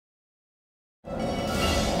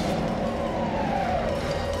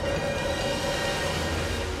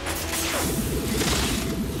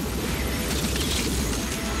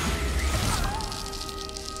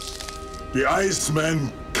The Iceman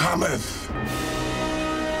cometh!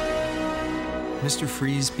 Mr.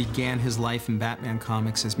 Freeze began his life in Batman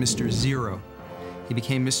comics as Mr. Zero. He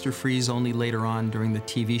became Mr. Freeze only later on during the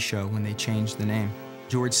TV show when they changed the name.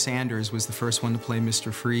 George Sanders was the first one to play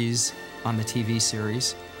Mr. Freeze on the TV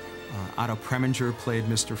series. Otto Preminger played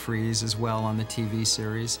Mr. Freeze as well on the TV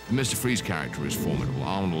series. The Mr. Freeze character is formidable.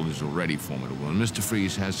 Arnold is already formidable, and Mr.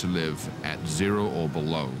 Freeze has to live at 0 or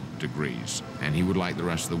below degrees, and he would like the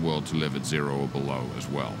rest of the world to live at 0 or below as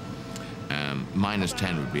well.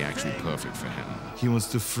 -10 would be actually perfect for him. He wants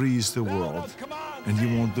to freeze the world, and he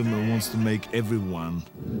wants to make everyone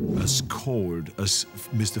as cold as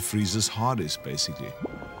Mr. Freeze's heart is, basically.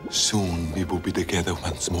 Soon we will be together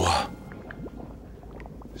once more.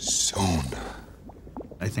 Soon.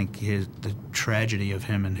 I think the tragedy of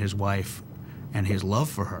him and his wife and his love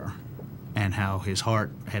for her and how his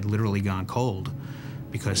heart had literally gone cold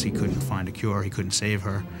because he couldn't find a cure, he couldn't save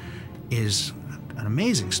her, is an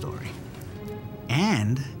amazing story.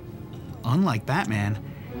 And unlike Batman,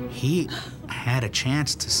 he had a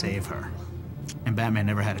chance to save her. And Batman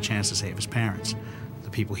never had a chance to save his parents, the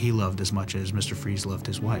people he loved as much as Mr. Freeze loved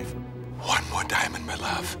his wife. One more diamond, my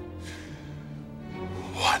love.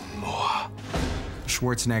 One more.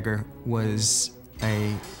 Schwarzenegger was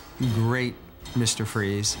a great Mr.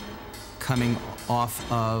 Freeze, coming off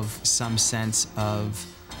of some sense of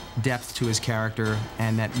depth to his character,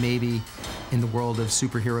 and that maybe in the world of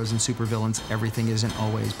superheroes and supervillains, everything isn't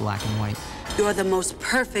always black and white. You're the most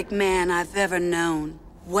perfect man I've ever known.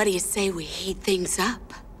 What do you say we heat things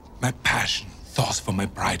up? My passion, thoughts for my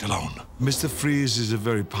bride alone. Mr. Freeze is a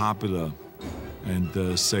very popular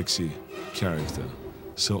and sexy character.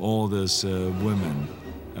 So all those women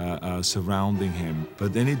are surrounding him.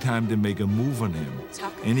 But anytime they make a move on him,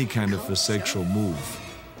 any kind of a sexual move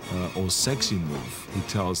or sexy move, he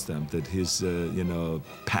tells them that his,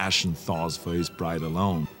 passion thoughts for his bride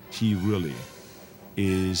alone. He really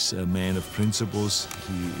is a man of principles.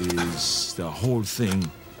 He is the whole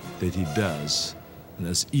thing that he does, and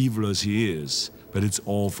as evil as he is, but it's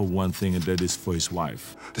all for one thing, and that is for his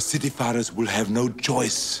wife. The city fathers will have no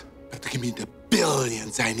choice but to give me the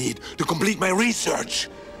billions I need to complete my research,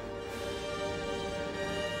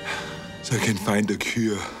 so I can find a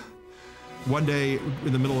cure. One day,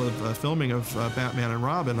 in the middle of filming of Batman and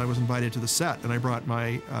Robin, I was invited to the set, and I brought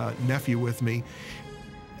my nephew with me.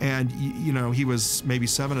 And, he was maybe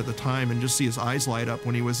 7 at the time, and just see his eyes light up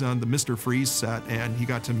when he was on the Mr. Freeze set, and he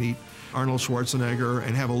got to meet Arnold Schwarzenegger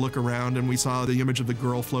and have a look around, and we saw the image of the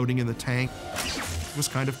girl floating in the tank. It was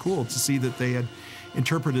kind of cool to see that they had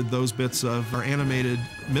interpreted those bits of our animated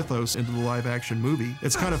mythos into the live-action movie.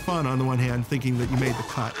 It's kind of fun, on the one hand, thinking that you made the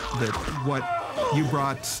cut, that what you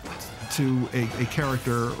brought to a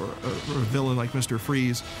character or a villain like Mr.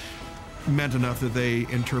 Freeze meant enough that they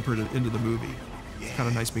interpreted it into the movie. It's kind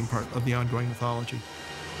of nice being part of the ongoing mythology.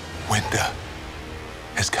 Winter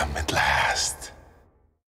has come at last.